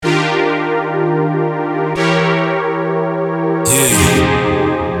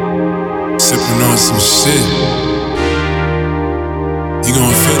shit. You gon'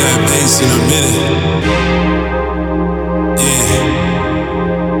 feel that bass in a minute. Yeah.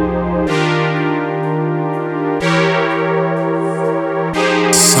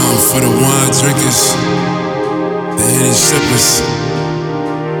 Something for the wine drinkers, the Henny sippers.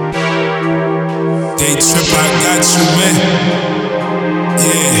 They trip, I got you, man.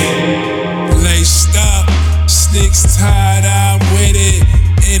 Yeah. Laced up, sneaks tied, I'm with it.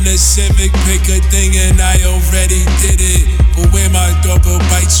 In the Civic, pick a thing and I already did it. But when my dog will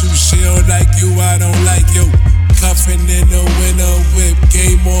bite you, she don't like you, I don't like you. Cuffin' in the winter whip,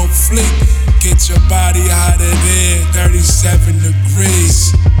 game on fleek. Get your body hotter than 37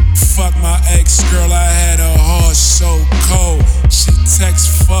 degrees. Fuck my ex-girl, I had her heart so cold. She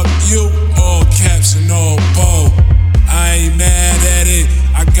text, fuck you, all caps and all bold. I ain't mad at it,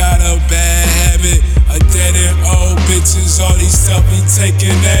 I got a bad habit. A dead and old bitches, all these stuff be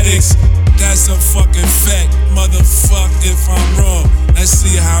taking addicts. That's a fucking fact, motherfuck if I'm wrong. Let's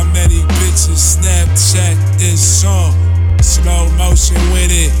see how many bitches Snapchat this song. Slow motion with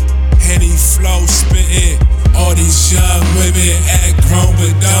it, Henny flow spittin'. All these young women act grown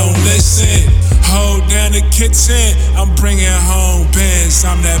but don't listen. Hold down the kitchen, I'm bringing home bands.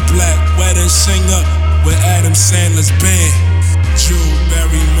 I'm that black wedding singer with Adam Sandler's band. Drew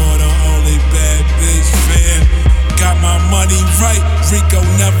Barrymore, the only bad bitch fan. Got my money right, Rico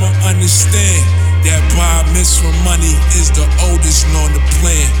never understand that Bob Mitzvah money is the oldest on the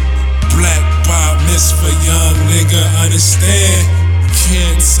plan. Black Bob Mitzvah, young nigga understand.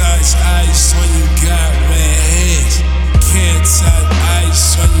 Can't touch ice when you got wet hands. Can't touch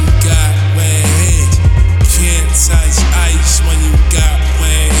ice when you got wet hands. Can't touch ice when you got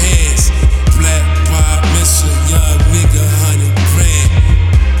wet hands. Black Bob Mitzvah, young nigga, 100 grand.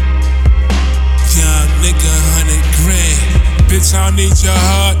 Young nigga, 100 grand. Bitch, I don't need your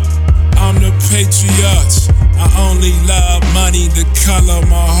heart, I'm the patriot. I only love money, the color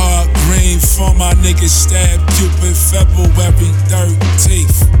my heart green. For my niggas stabbed Cupid February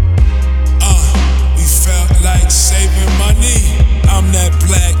 13th. We felt like saving money. I'm that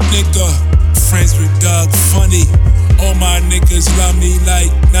black nigga, friends with Doug Funny. All my niggas love me like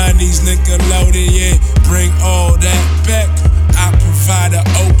 90s Nickelodeon, yeah. Bring all that back, I provide an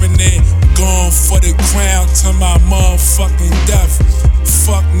opening. Going for the crown to my motherfucking death.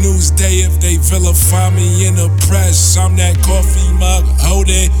 Fuck Newsday if they vilify me in the press. I'm that coffee mug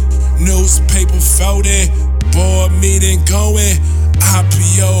holding, newspaper folding, board meeting going.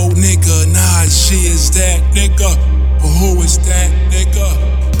 IPO nigga, nah, she is that nigga. But who is that nigga?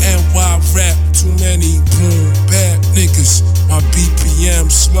 NY rap, too many boom bap niggas. My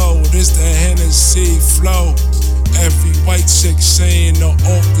BPM slow, this the Hennessy flow. Every white chick saying the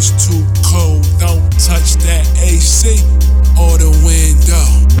office too cold. Don't touch that AC or the window.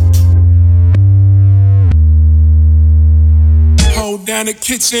 Hold down the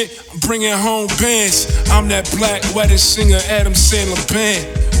kitchen, I'm bringing home bands. I'm that black wedding singer, Adam Sandler band.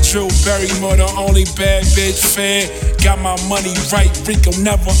 Drew Barrymore, the only bad bitch fan. Got my money right, Rico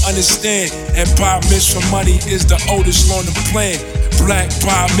never understand. And Bob Mitzvah money is the oldest on the plan. Black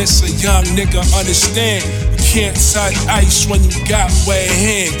Bob Mitzvah, young nigga understand. You can't touch ice when you got wet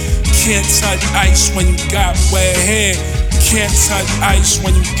hand. Can't touch ice when you got wet hand. Can't touch ice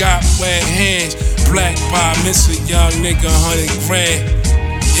when you got wet hands. Black Bob Mitzvah, young nigga, 100 grand.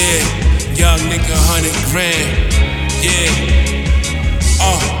 Yeah, young nigga, 100 grand. Yeah.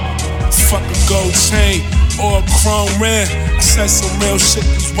 Fuck a gold chain or a chrome rim. I said some real shit,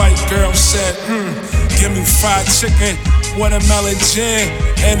 this white girl said, give me fried chicken, watermelon jam,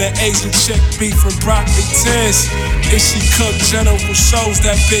 and an Asian chick beef and broccoli tins. If she cook General Tso's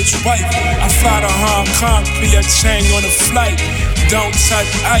that bitch white. I fly to Hong Kong, be a chain on the flight. Don't touch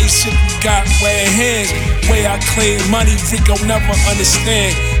ice if you got wet hands. Way I clean money, Rico never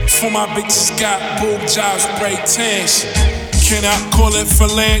understand. For my bitches got boob jobs, break tans. Can I call it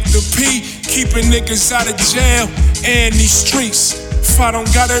philanthropy? Keeping niggas out of jail and these streets. If I don't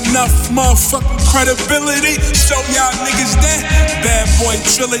got enough motherfucking credibility, show y'all niggas that. Bad boy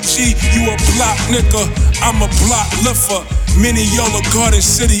trilogy, you a block nigga, I'm a block lifter. Mineola Garden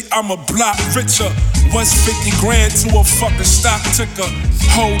City, I'm a block richer. What's 50 grand to a fucking stock ticker?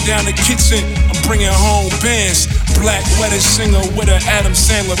 Hold down the kitchen, I'm bringing home bands. Black wedding singer with an Adam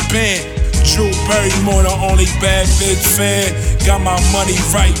Sandler band. Drew Barrymore, the only bad bitch fan. Got my money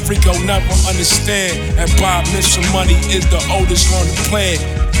right, Rico never understand. And Bob Mitzvah money is the oldest on the plan.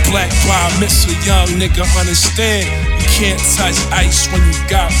 Black Bob Mitzvah, young nigga understand. You can't touch ice when you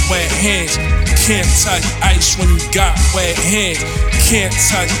got wet hands. Can't touch ice when you got wet hands. Can't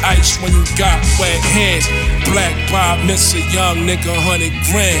touch ice when you got wet hands. Black Bob Mitzvah, young nigga, 100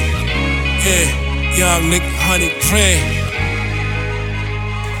 grand. Yeah. Young nigga, 100 grand.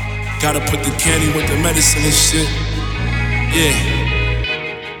 Gotta put the candy with the medicine and shit. Yeah.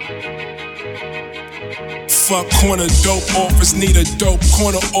 Fuck corner dope office, need a dope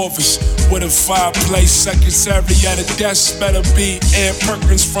corner office with a fireplace, secretary at a desk. Better be Ann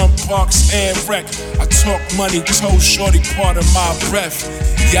Perkins from Parks and Rec. I talk money, toe shorty part of my breath.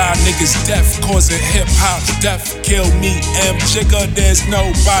 Y'all niggas deaf, causing hip-hop's death. Kill me, M. Jigger, there's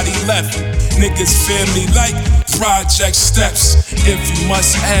nobody left. Niggas fear me like project steps. If you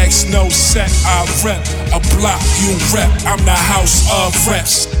must ask, no set, I rep. A block, you rep, I'm the house of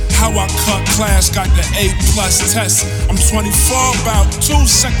reps. How I cut class, got the A+ test. I'm 24, about 2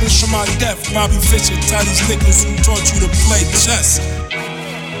 seconds from my death. Bobby Fischer, tell these niggas who taught you to play chess.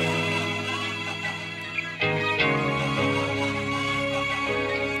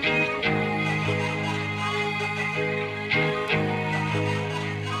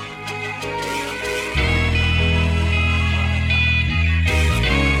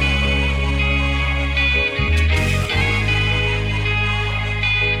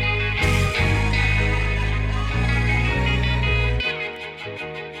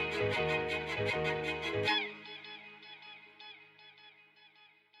 Thank you.